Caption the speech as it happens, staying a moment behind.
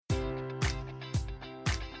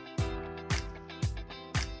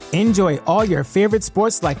Enjoy all your favorite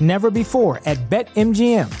sports like never before at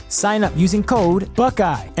BetMGM. Sign up using code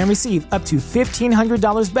Buckeye and receive up to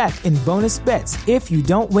 $1,500 back in bonus bets if you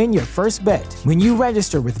don't win your first bet. When you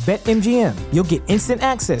register with BetMGM, you'll get instant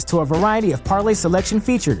access to a variety of parlay selection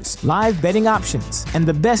features, live betting options, and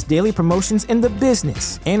the best daily promotions in the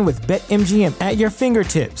business. And with BetMGM at your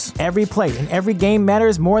fingertips, every play and every game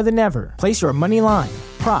matters more than ever. Place your money line,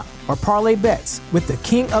 prop, or parlay bets with the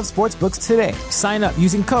king of sportsbooks today. Sign up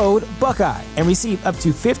using code Buckeye and receive up to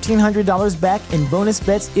 $1,500 back in bonus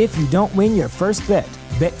bets if you don't win your first bet.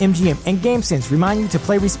 BetMGM and GameSense remind you to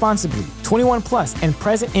play responsibly. 21 plus and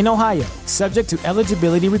present in Ohio, subject to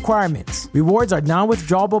eligibility requirements. Rewards are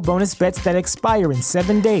non-withdrawable bonus bets that expire in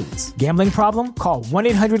 7 days. Gambling problem? Call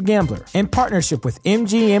 1-800-GAMBLER. In partnership with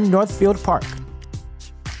MGM Northfield Park.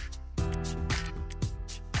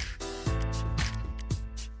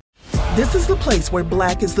 This is the place where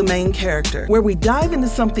Black is the main character, where we dive into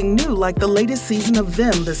something new like the latest season of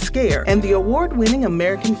Them, The Scare, and the award-winning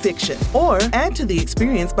American Fiction. Or add to the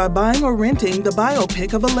experience by buying or renting the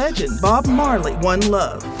biopic of a legend, Bob Marley, One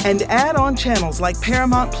Love. And add on channels like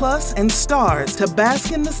Paramount Plus and Stars to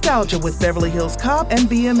bask in nostalgia with Beverly Hills Cop and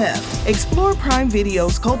BMF. Explore Prime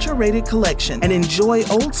Video's culture-rated collection and enjoy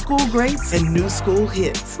old school greats and new school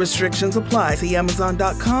hits. Restrictions apply. See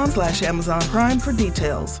Amazon.com/Amazon Prime for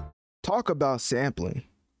details. Talk about sampling.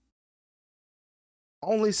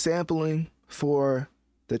 Only sampling for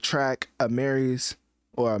the track Amaris,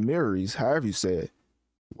 however you say it.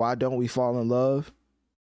 Why Don't We Fall in Love?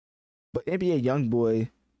 But NBA Youngboy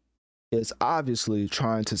is obviously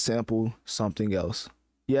trying to sample something else.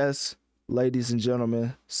 Yes, ladies and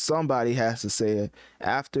gentlemen, somebody has to say it.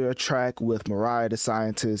 After a track with Mariah the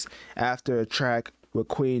Scientist, after a track with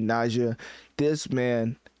Queen Naija, this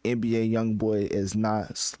man, NBA Youngboy, is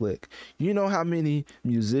not slick. You know how many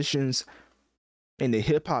musicians in the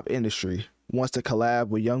hip-hop industry wants to collab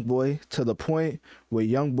with Youngboy, to the point where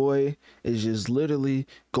Youngboy is just literally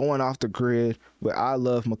going off the grid with I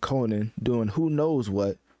Love McConan doing who knows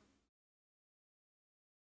what,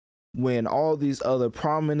 when all these other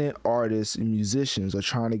prominent artists and musicians are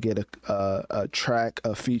trying to get a track,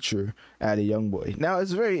 a feature out of Youngboy. Now,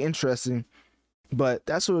 it's very interesting, but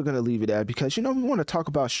that's where we're going to leave it at, because, we want to talk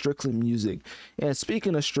about strictly music. And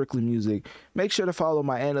speaking of strictly music, make sure to follow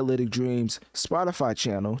my Analytic Dreams Spotify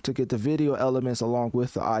channel to get the video elements along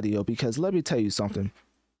with the audio, because let me tell you something.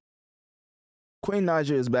 Queen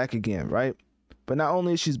Naija is back again, right? But not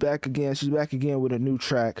only is she's back again with a new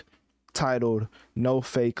track titled No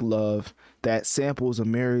Fake Love that samples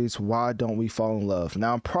Amaris' Why Don't We Fall in Love.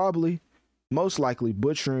 Now, I'm probably, most likely,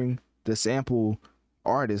 butchering the sample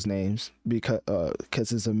artist names because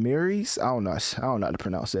it's Amaris. I don't know how to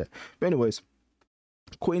pronounce that. But anyways,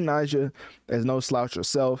 Queen Naija is no slouch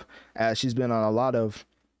herself, as she's been on a lot of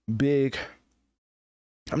big,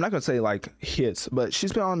 I'm not gonna say like hits, but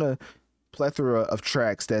she's been on a plethora of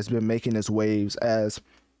tracks that's been making its waves, as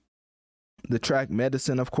the track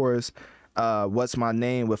Medicine, of course, What's My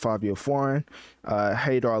Name with Fabio Foreign,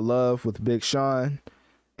 Hate or Love with Big Sean,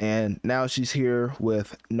 and now she's here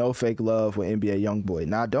with No Fake Love with NBA Youngboy.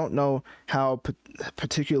 Now, I don't know how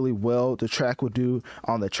particularly well the track would do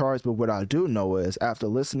on the charts, but what I do know is, after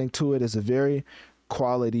listening to it, it's a very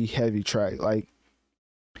quality heavy track. Like,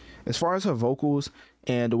 as far as her vocals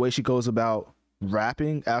and the way she goes about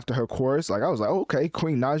rapping after her chorus, like, I was like, okay,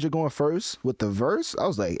 Queen Naija going first with the verse. I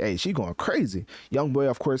was like, hey, she going crazy. Youngboy,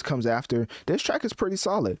 of course, comes after. This track is pretty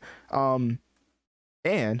solid.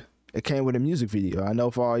 And it came with a music video. I know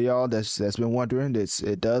for all y'all that's been wondering,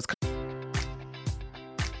 it does.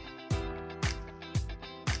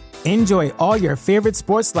 Enjoy all your favorite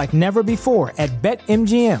sports like never before at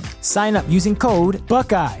BetMGM. Sign up using code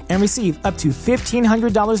Buckeye and receive up to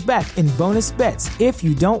 $1,500 back in bonus bets if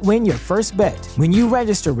you don't win your first bet. When you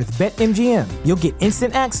register with BetMGM, you'll get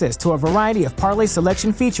instant access to a variety of parlay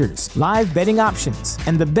selection features, live betting options,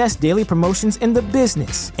 and the best daily promotions in the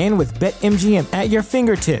business. And with BetMGM at your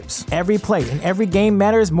fingertips, every play and every game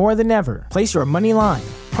matters more than ever. Place your money line,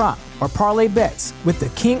 prop, or parlay bets with the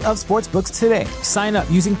king of sportsbooks today. Sign up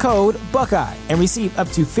using code Buckeye and receive up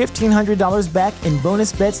to $1,500 back in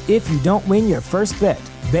bonus bets if you don't win your first bet.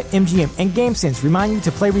 BetMGM and GameSense remind you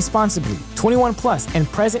to play responsibly. 21 plus and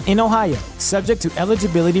present in Ohio, subject to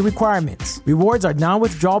eligibility requirements. Rewards are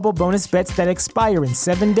non-withdrawable bonus bets that expire in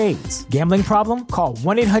 7 days. Gambling problem? Call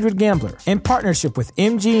 1-800-GAMBLER. In partnership with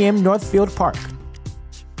MGM Northfield Park.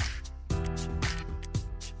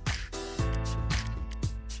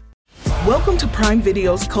 Welcome to Prime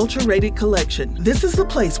Video's culture-rated collection. This is the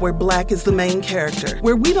place where Black is the main character,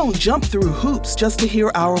 where we don't jump through hoops just to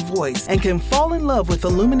hear our voice and can fall in love with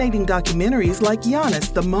illuminating documentaries like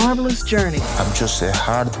Giannis, The Marvelous Journey. I'm just a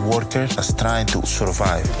hard worker that's trying to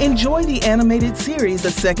survive. Enjoy the animated series,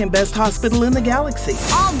 The Second Best Hospital in the Galaxy.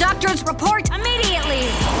 All doctors report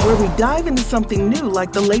immediately! Where we dive into something new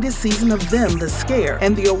like the latest season of Them, The Scare,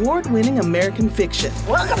 and the award-winning American Fiction.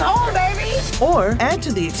 Welcome home, baby! Or add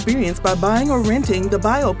to the experience by buying or renting the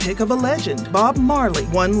biopic of a legend, Bob Marley,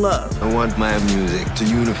 One Love. I want my music to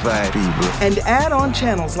unify people. And add on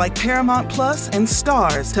channels like Paramount Plus and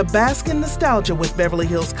Stars to bask in nostalgia with Beverly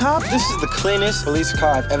Hills Cop. This is the cleanest police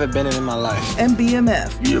car I've ever been in my life. And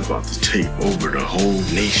BMF. You're about to take over the whole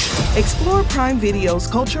nation. Explore Prime Video's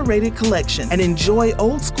culture-rated collection and enjoy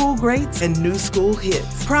old school greats and new school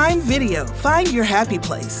hits. Prime Video. Find your happy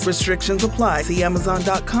place. Restrictions apply. See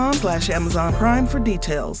Amazon.com/Amazon Prime for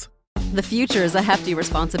details. The future is a hefty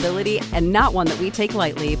responsibility and not one that we take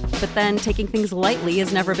lightly, but then taking things lightly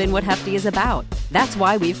has never been what Hefty is about. That's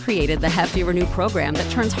why we've created the Hefty Renew program that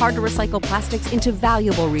turns hard-to-recycle plastics into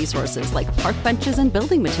valuable resources like park benches and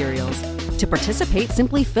building materials. To participate,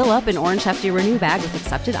 simply fill up an orange Hefty Renew bag with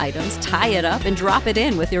accepted items, tie it up, and drop it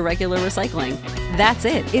in with your regular recycling. That's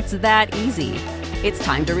it. It's that easy. It's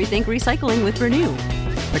time to rethink recycling with Renew.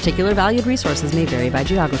 Particular valued resources may vary by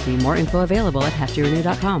geography. More info available at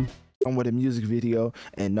heftyrenew.com. With a music video,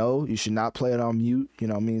 and no, you should not play it on mute. You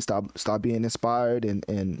know what I mean? Stop being inspired and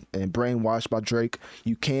brainwashed by Drake.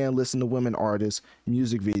 You can listen to women artists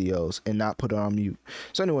music videos and not put it on mute.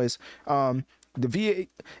 So anyways, the V8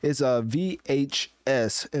 is a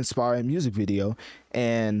VHS inspired music video.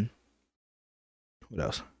 And what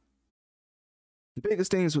else? The biggest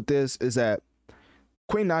things with this is that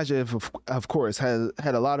Queen Naija, of course, had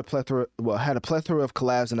a plethora of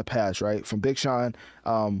collabs in the past, right? From Big Sean,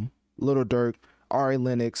 Lil Durk, Ari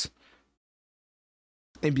Lennox.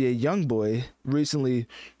 NBA Youngboy recently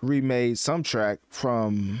remade some track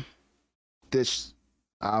from this,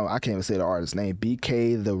 I can't even say the artist's name,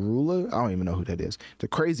 BK the Ruler. I don't even know who that is. The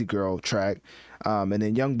Crazy Girl track. And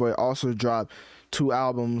then Youngboy also dropped 2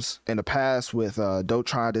 albums in the past with Don't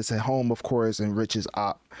Try This at Home, of course, and Rich's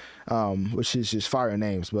Op, which is just fire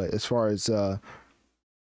names. But as far as the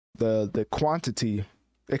quantity,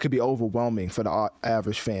 it could be overwhelming for the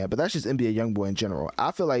average fan. But that's just NBA Youngboy in general.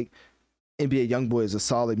 I feel like NBA Youngboy is a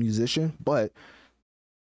solid musician, but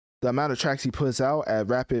the amount of tracks he puts out at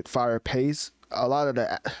rapid fire pace, a lot of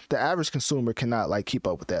the average consumer cannot like keep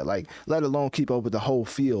up with that. Like, let alone keep up with the whole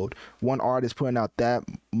field. One artist putting out that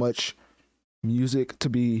much music to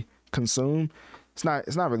be consumed, it's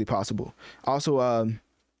not really possible. Also,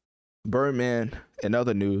 Birdman, in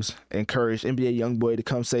other news, encouraged NBA Youngboy to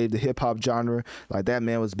come save the hip-hop genre like that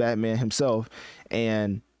man was Batman himself.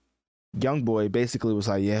 And Youngboy basically was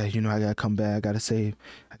like, yeah, you know, I gotta come back, I gotta save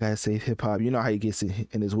hip-hop. You know how he gets it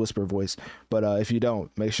in his whisper voice. But if you don't,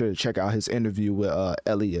 make sure to check out his interview with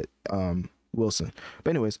Elliot Wilson. But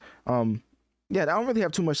anyways, yeah, I don't really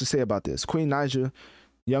have too much to say about this. Queen Naija,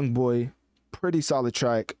 Youngboy, pretty solid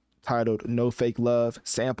track titled No Fake Love.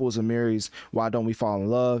 Samples Amiri's Why Don't We Fall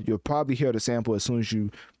in Love. You'll probably hear the sample as soon as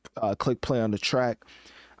you click play on the track.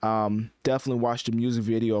 Definitely watch the music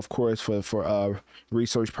video, of course, for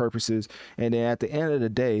research purposes. And then at the end of the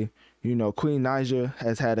day, you know, Queen Naija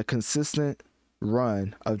has had a consistent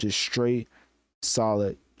run of just straight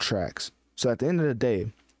solid tracks. So at the end of the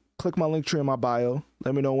day, click my link tree in my bio.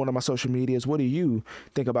 Let me know on one of my social medias. What do you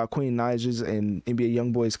think about Queen Naija's and NBA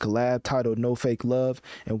Youngboy's collab titled No Fake Love?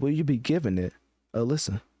 And will you be giving it a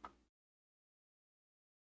listen?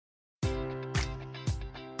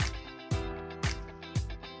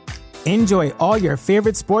 Enjoy all your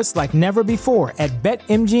favorite sports like never before at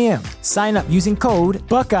BetMGM. Sign up using code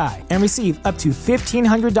Buckeye and receive up to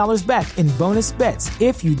 $1,500 back in bonus bets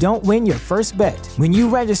if you don't win your first bet. When you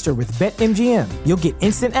register with BetMGM, you'll get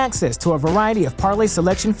instant access to a variety of parlay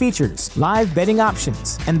selection features, live betting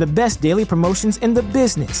options, and the best daily promotions in the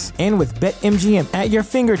business. And with BetMGM at your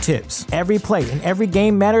fingertips, every play and every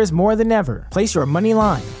game matters more than ever. Place your money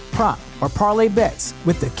line, prop, or parlay bets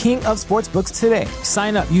with the king of sportsbooks today.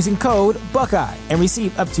 Sign up using code Buckeye and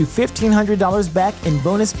receive up to $1,500 back in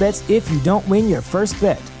bonus bets if you don't win your first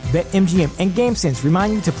bet. BetMGM and GameSense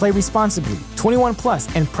remind you to play responsibly. 21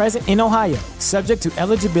 plus and present in Ohio, subject to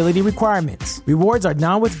eligibility requirements. Rewards are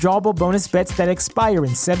non-withdrawable bonus bets that expire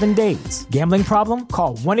in 7 days. Gambling problem?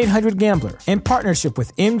 Call 1-800-GAMBLER in partnership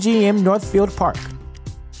with MGM Northfield Park.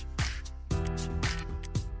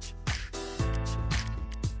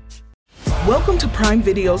 Welcome to Prime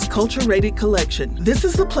Video's culture-rated collection. This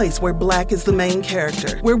is the place where Black is the main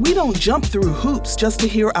character, where we don't jump through hoops just to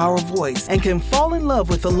hear our voice, and can fall in love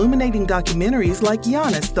with illuminating documentaries like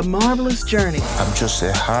Giannis, The Marvelous Journey. I'm just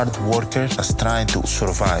a hard worker that's trying to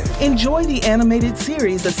survive. Enjoy the animated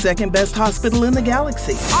series, The Second Best Hospital in the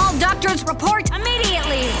Galaxy. All doctors report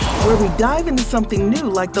immediately. Where we dive into something new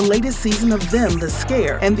like the latest season of Them, The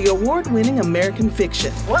Scare, and the award-winning American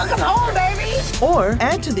Fiction. Welcome home, baby. Or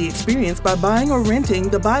add to the experience by buying or renting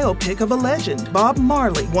the biopic of a legend, Bob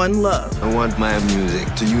Marley, One Love. I want my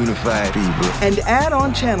music to unify people. And add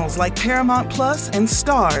on channels like Paramount Plus and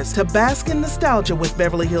Stars to bask in nostalgia with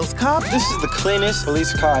Beverly Hills Cop. This is the cleanest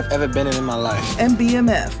police car I've ever been in my life. And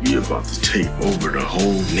BMF. You're about to take over the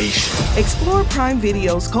whole nation. Explore Prime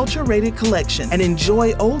Video's culture-rated collection and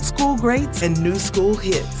enjoy old school greats and new school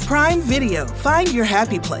hits. Prime Video. Find your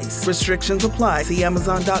happy place. Restrictions apply. See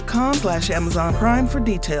Amazon.com/Amazon Prime for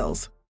details.